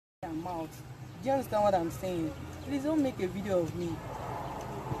Mouth. Do you understand what I'm saying? Please don't make a video of me.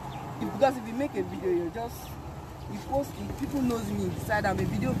 Because if you make a video, you post it, people knows me, decide I'm a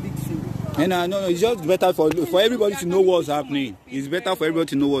video vixen. And no, it's just better for everybody to know what's happening. It's better for everybody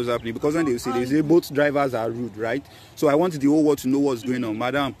to know what's happening, because when they say both drivers are rude, right? So I want the whole world to know what's going on.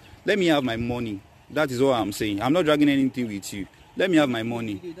 Madam, let me have my money. That is what I'm saying. I'm not dragging anything with you. Let me have my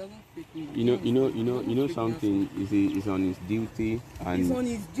money. You know something is on his duty, and he's on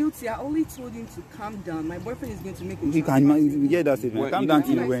his duty. I only told him to calm down. My boyfriend is going to make a you can get that statement. Calm down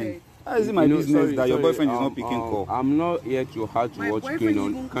till when? How is it my business that your boyfriend is not picking call? I'm not here to hard to watch going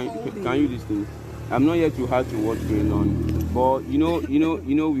on. Can you listen? I'm not here to hard to watch going on. But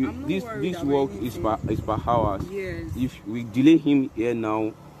this work is per hours. Yes. If we delay him here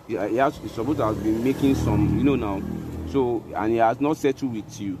now, he's supposed to have been making some, now. So, and he has not settled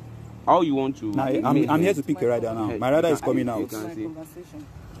with you. How you want to? Now, I'm here to pick a rider now. My rider is coming out.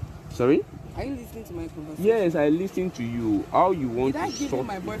 Sorry? Are you listening to my conversation? Yes, I listen to you. How you want to? Did I give you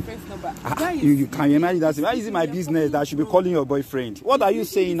my boyfriend's number? You can imagine that? Why is it my business that I should be calling your boyfriend? What are you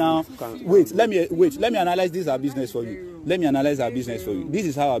saying now? Wait. Let me analyze this our business for you. Let me analyze our business for you. This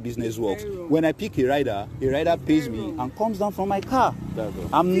is how our business works. When I pick a rider pays me and comes down from my car.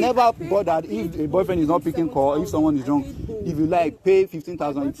 I'm never bothered if a boyfriend is not picking call, if someone is wrong. If you like, pay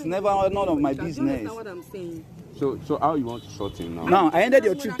 15,000. It's never none of my business. That's what I'm saying. So how you want to sort him now? Now, I ended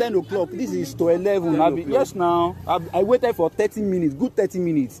your trip 10 o'clock. This is to 11. Yes, now. I waited for 30 minutes, good 30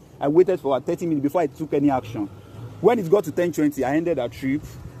 minutes. I waited for 30 minutes before I took any action. When it got to 10:20, I ended that trip.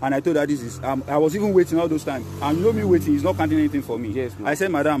 And I told her this is, I was even waiting all those times. And you know me waiting, it's not counting anything for me. Yes, no. I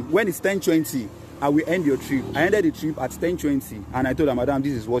said, madam, when it's 10:20, I will end your trip. I ended the trip at 10:20. And I told her, madam,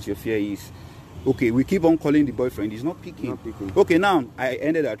 this is what your fare is. Okay, we keep on calling the boyfriend. He's not picking. Okay, now, I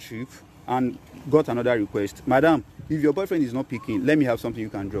ended that trip and got another request. Madam, if your boyfriend is not picking, let me have something you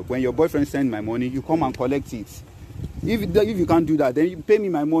can drop. When your boyfriend sends my money, you come and collect it. If you can't do that, then you pay me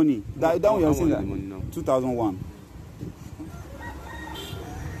my money. That one you're saying that 2001.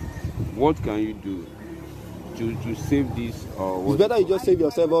 What can you do to save this? It's better you just save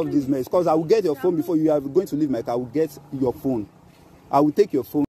yourself off this mess, because I will get your phone before you are going to leave my car. I will get your phone. I will take your phone.